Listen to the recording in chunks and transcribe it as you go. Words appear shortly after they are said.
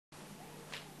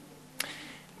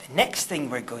The next thing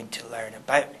we're going to learn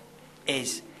about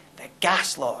is the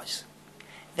gas laws.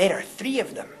 There are 3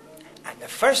 of them, and the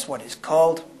first one is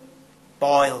called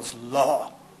Boyle's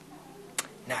Law.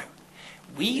 Now,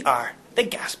 we are the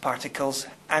gas particles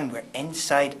and we're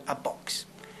inside a box.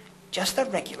 Just a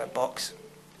regular box,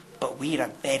 but we're a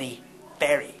very,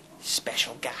 very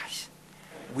special gas.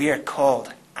 We're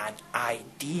called an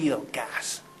ideal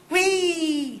gas.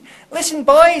 Whee! Listen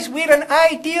boys, we're an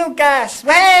ideal gas.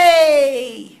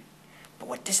 Way! But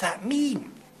what does that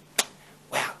mean?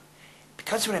 Well,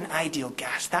 because we're an ideal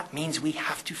gas, that means we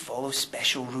have to follow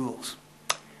special rules.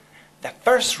 The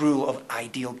first rule of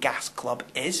Ideal Gas Club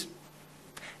is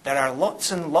there are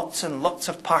lots and lots and lots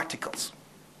of particles.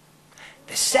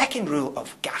 The second rule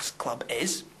of Gas Club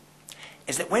is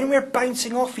that when we're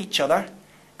bouncing off each other,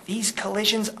 these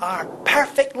collisions are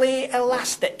perfectly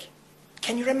elastic.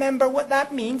 Can you remember what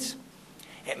that means?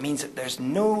 It means that there's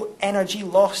no energy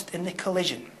lost in the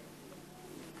collision.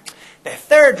 The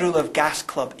third rule of Gas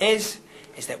Club is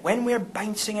that when we're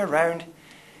bouncing around,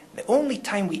 the only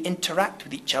time we interact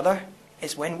with each other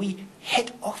is when we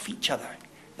hit off each other.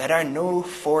 There are no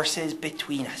forces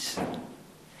between us.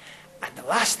 And the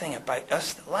last thing about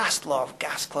us, the last law of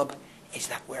Gas Club, is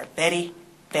that we're very,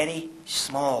 very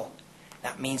small.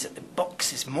 That means that the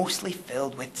box is mostly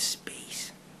filled with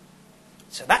space.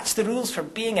 So that's the rules for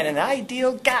being in an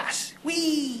ideal gas.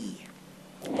 Whee!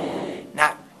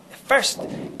 Now, the first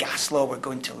gas law we're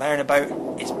going to learn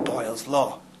about is Boyle's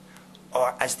Law,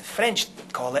 or as the French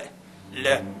call it,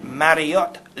 Le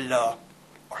Mariotte Law,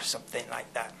 or something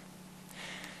like that.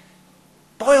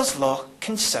 Boyle's Law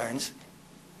concerns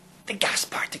the gas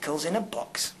particles in a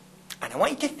box, and I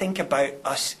want you to think about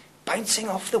us bouncing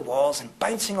off the walls and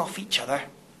bouncing off each other,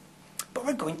 but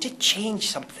we're going to change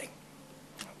something,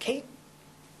 okay?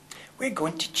 We're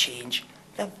going to change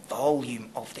the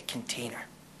volume of the container.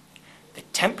 The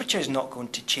temperature is not going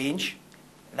to change.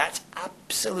 That's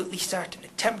absolutely certain. The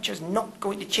temperature is not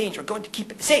going to change. We're going to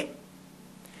keep it the same.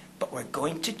 But we're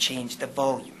going to change the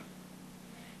volume.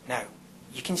 Now,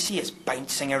 you can see it's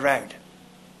bouncing around.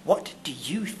 What do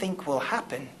you think will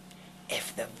happen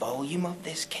if the volume of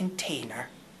this container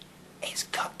is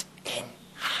cut in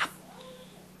half?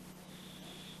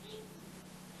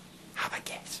 Have a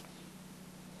guess.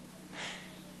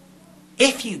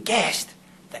 If you guessed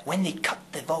that when they cut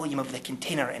the volume of the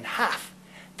container in half,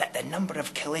 that the number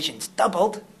of collisions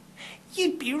doubled,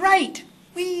 you'd be right.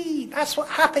 Whee! That's what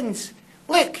happens.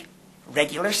 Look,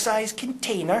 regular size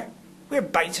container, we're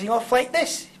bouncing off like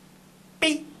this.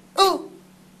 B, ooh,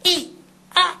 E,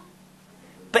 ah.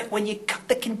 But when you cut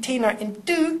the container in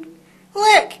 2,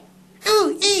 look,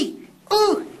 ooh, E,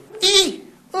 ooh, E,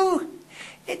 ooh.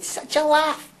 It's such a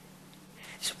laugh.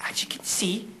 So as you can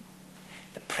see,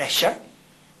 the pressure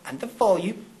and the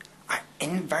volume are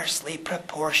inversely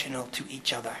proportional to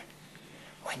each other.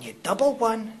 When you double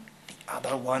one, the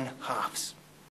other one halves.